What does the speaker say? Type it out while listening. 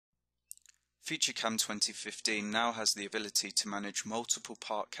FeatureCam 2015 now has the ability to manage multiple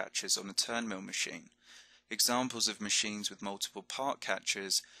part catchers on a turn mill machine. Examples of machines with multiple part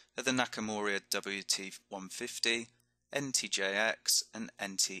catchers are the Nakamura WT150, NTJX and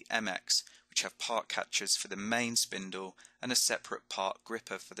NTMX, which have part catchers for the main spindle and a separate part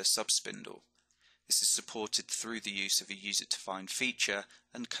gripper for the sub-spindle. This is supported through the use of a user-defined feature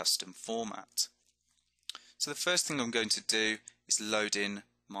and custom format. So the first thing I'm going to do is load in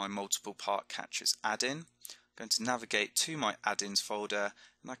my multiple part catchers add-in. I'm going to navigate to my add-ins folder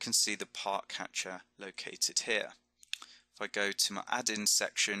and I can see the part catcher located here. If I go to my add-ins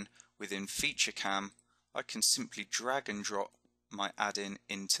section within FeatureCam, I can simply drag and drop my add-in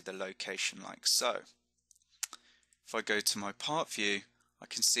into the location like so. If I go to my part view, I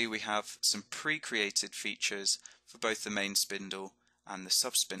can see we have some pre-created features for both the main spindle and the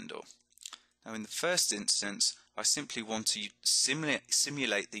sub-spindle. Now in the first instance, I simply want to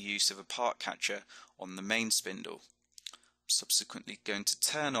simulate the use of a part catcher on the main spindle. I'm subsequently going to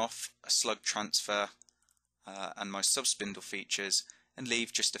turn off a slug transfer and my sub-spindle features and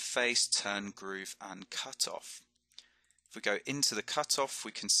leave just a face, turn, groove and cutoff. If we go into the cutoff,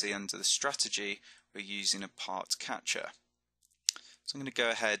 we can see under the strategy we're using a part catcher. So I'm going to go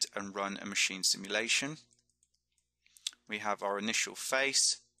ahead and run a machine simulation. We have our initial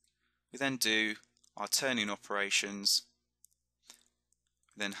face. We then do our turning operations.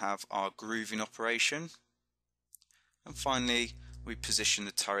 We then have our grooving operation. And finally, we position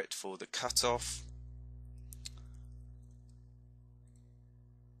the turret for the cutoff.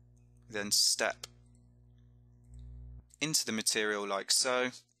 We then step into the material like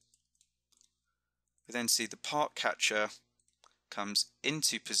so. We then see the part catcher comes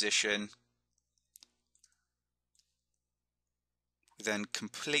into position. We then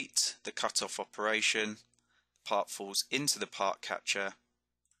complete the cutoff operation, the part falls into the part catcher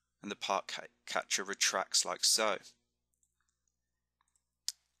and the part catcher retracts like so.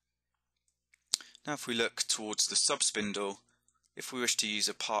 Now if we look towards the sub-spindle, if we wish to use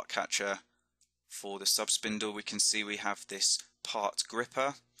a part catcher for the sub-spindle, we can see we have this part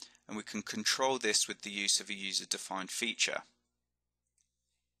gripper and we can control this with the use of a user-defined feature.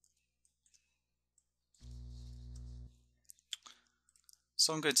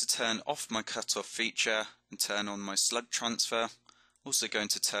 So I'm going to turn off my cutoff feature and turn on my slug transfer. Also going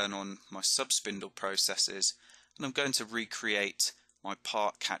to turn on my sub-spindle processes, and I'm going to recreate my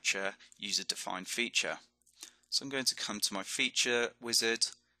part catcher user-defined feature. So I'm going to come to my feature wizard,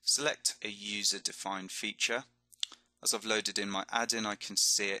 select a user-defined feature. As I've loaded in my add-in, I can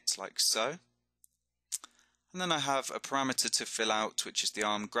see it like so. And then I have a parameter to fill out, which is the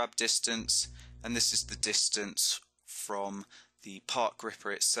arm grab distance, and this is the distance from the part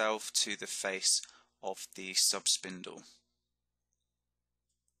gripper itself to the face of the sub-spindle.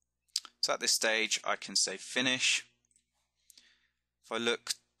 So at this stage I can say finish. If I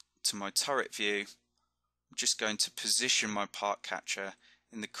look to my turret view, I'm just going to position my part catcher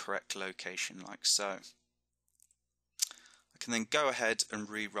in the correct location like so. I can then go ahead and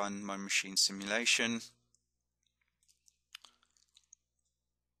rerun my machine simulation.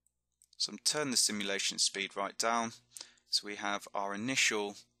 So I'm turning the simulation speed right down. So we have our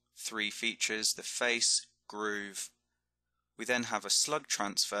initial three features, the face, groove. We then have a slug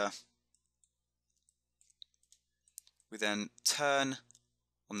transfer. We then turn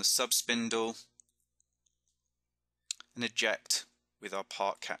on the sub-spindle and eject with our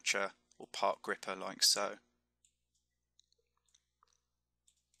part catcher or part gripper like so.